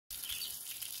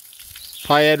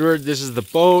Hi Edward, this is the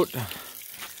boat.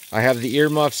 I have the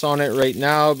earmuffs on it right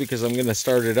now because I'm going to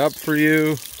start it up for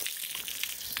you.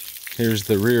 Here's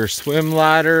the rear swim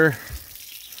ladder.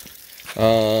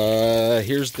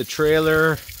 Here's the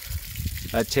trailer.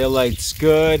 That tail light's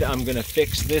good. I'm going to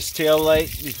fix this tail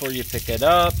light before you pick it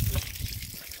up.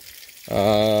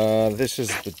 This is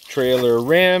the trailer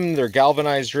rim. They're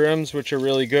galvanized rims, which are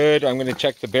really good. I'm going to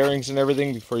check the bearings and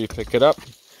everything before you pick it up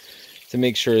to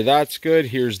make sure that's good.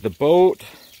 Here's the boat.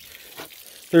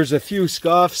 There's a few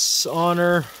scuffs on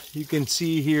her. You can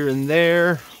see here and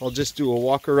there. I'll just do a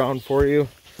walk around for you.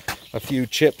 A few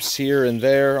chips here and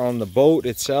there on the boat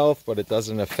itself, but it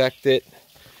doesn't affect it.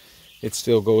 It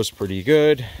still goes pretty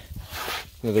good.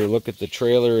 Another look at the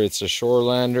trailer. It's a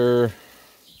Shorelander.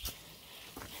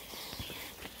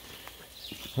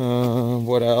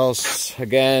 What else?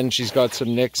 Again, she's got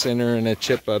some nicks in her and a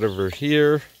chip out of her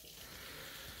here.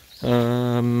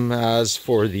 As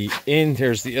for the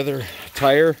here's the other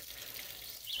tire.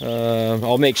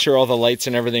 I'll make sure all the lights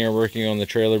and everything are working on the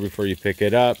trailer before you pick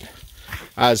it up.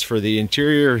 As for the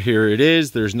interior, here it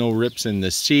is. There's no rips in the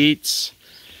seats.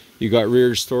 You got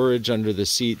rear storage under the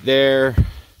seat there.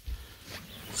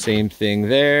 Same thing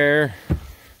there.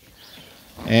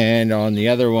 And on the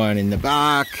other one in the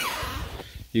back,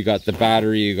 you got the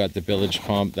battery, you got the bilge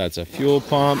pump. That's a fuel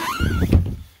pump.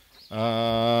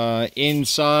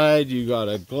 Inside, you got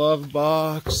a glove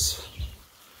box,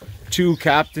 2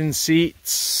 captain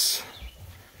seats,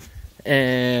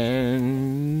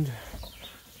 and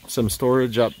some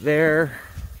storage up there.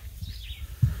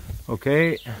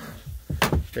 Okay,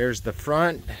 there's the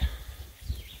front.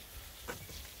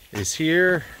 Is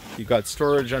here. You got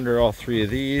storage under all 3 of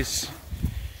these.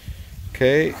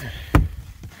 Okay.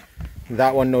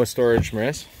 That one, no storage,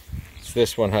 Maris.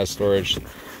 This one has storage,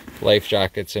 life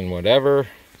jackets and whatever,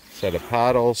 set of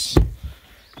paddles.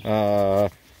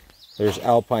 There's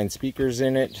Alpine speakers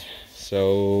in it,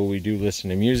 so we do listen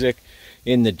to music.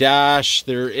 In the dash,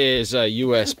 there is a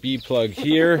USB plug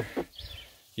here.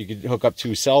 You could hook up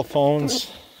 2 cell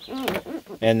phones,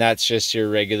 and that's just your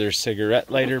regular cigarette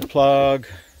lighter plug.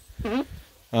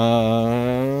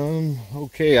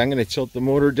 Okay, I'm going to tilt the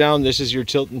motor down. This is your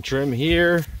tilt and trim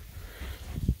here.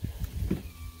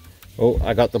 Oh,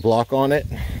 I got the block on it.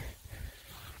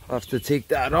 I'll have to take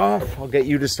that off. I'll get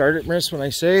you to start it, Maris, when I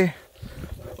say.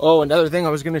 Oh, another thing I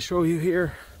was going to show you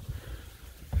here.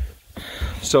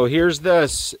 So here's the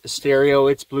stereo.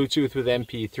 It's Bluetooth with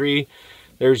MP3.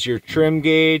 There's your trim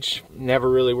gauge.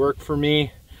 Never really worked for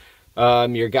me.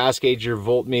 Your gas gauge, your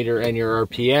voltmeter, and your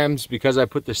RPMs. Because I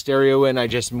put the stereo in, I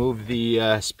just moved the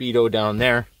speedo down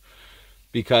there.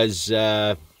 Because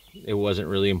it wasn't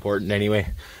really important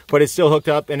anyway, but it's still hooked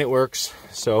up and it works.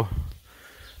 So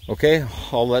okay,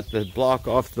 I'll let the block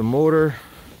off the motor.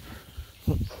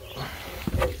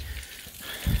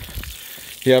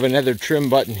 You have another trim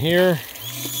button here,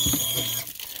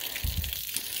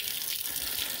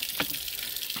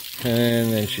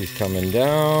 and then she's coming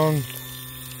down.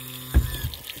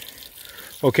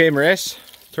 Okay, Maris,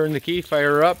 turn the key,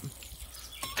 fire her up.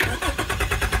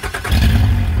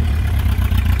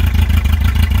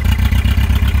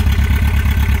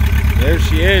 There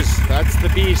she is. That's the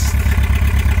beast.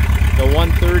 The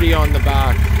 130 on the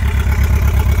back.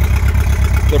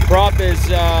 The prop is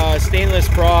stainless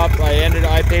prop.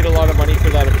 I paid a lot of money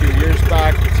for that a few years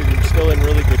back. It's still in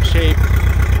really good shape.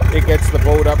 It gets the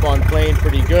boat up on plane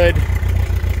pretty good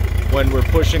when we're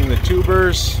pushing the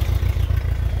tubers.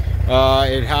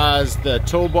 It has the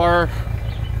tow bar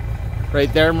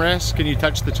right there, Maris. Can you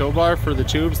touch the tow bar for the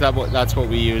tubes? That's what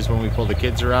we use when we pull the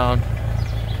kids around.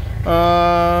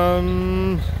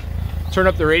 Turn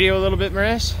up the radio a little bit,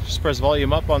 Maris. Just press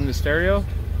volume up on the stereo.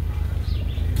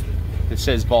 It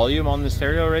says volume on the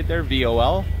stereo right there,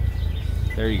 VOL.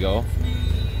 There you go.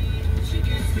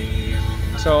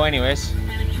 So anyways,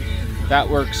 that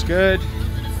works good.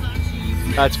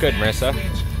 That's good, Marissa.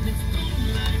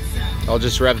 I'll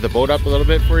just rev the boat up a little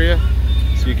bit for you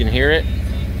so you can hear it.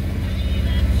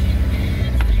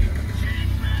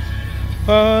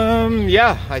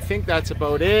 Yeah, I think that's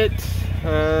about it.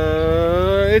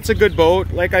 It's a good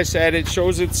boat. Like I said, it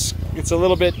shows it's a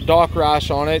little bit dock rash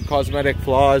on it, cosmetic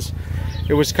flaws.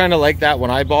 It was kind of like that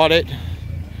when I bought it.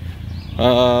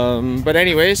 But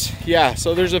anyways, yeah,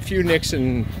 so there's a few nicks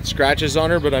and scratches on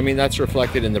her, but I mean, that's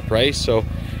reflected in the price. So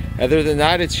other than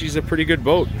that, she's a pretty good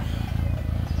boat.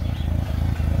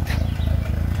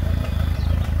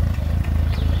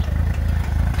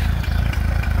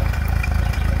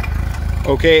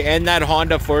 Okay, and that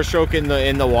Honda 4-stroke in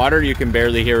the water, you can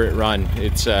barely hear it run.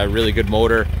 It's a really good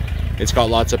motor. It's got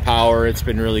lots of power. It's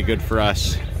been really good for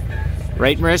us.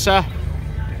 Right, Marissa?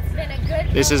 It's been a good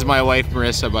This is my wife,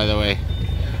 Marissa, by the way.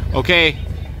 Okay,